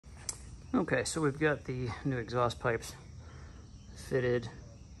Okay, so we've got the new exhaust pipes fitted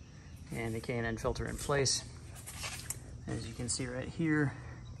and the K&N filter in place. As you can see right here,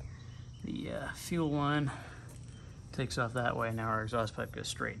 the fuel line takes off that way. Now our exhaust pipe goes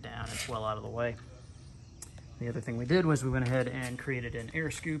straight down. It's well out of the way. The other thing we did was we went ahead and created an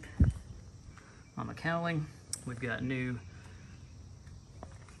air scoop on the cowling. We've got new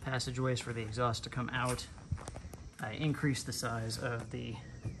passageways for the exhaust to come out. I increased the size of the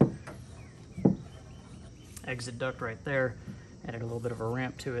exit duct right there, added a little bit of a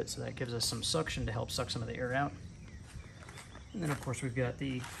ramp to it, so that gives us some suction to help suck some of the air out. And then of course we've got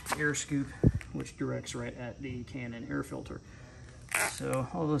the air scoop, which directs right at the K&N air filter. So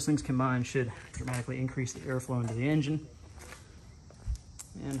all those things combined should dramatically increase the airflow into the engine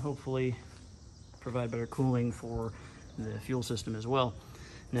and hopefully provide better cooling for the fuel system as well.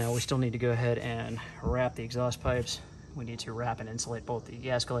 Now we still need to go ahead and wrap the exhaust pipes. We need to wrap and insulate both the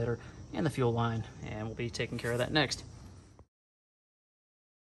gascolator and the fuel line, and we'll be taking care of that next.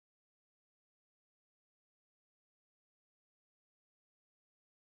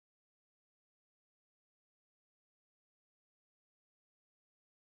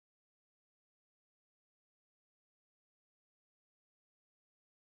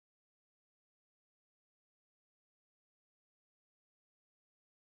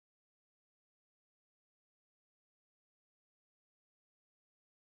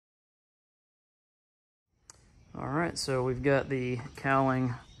 All right, so we've got the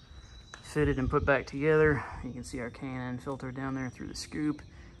cowling fitted and put back together. You can see our K&N filter down there through the scoop.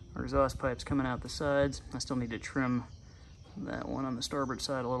 Our exhaust pipe's coming out the sides. I still need to trim that one on the starboard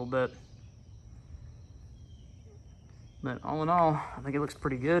side a little bit. But all in all, I think it looks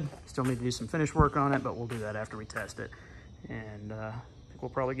pretty good. Still need to do some finish work on it, but we'll do that after we test it. And I think we'll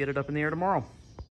probably get it up in the air tomorrow.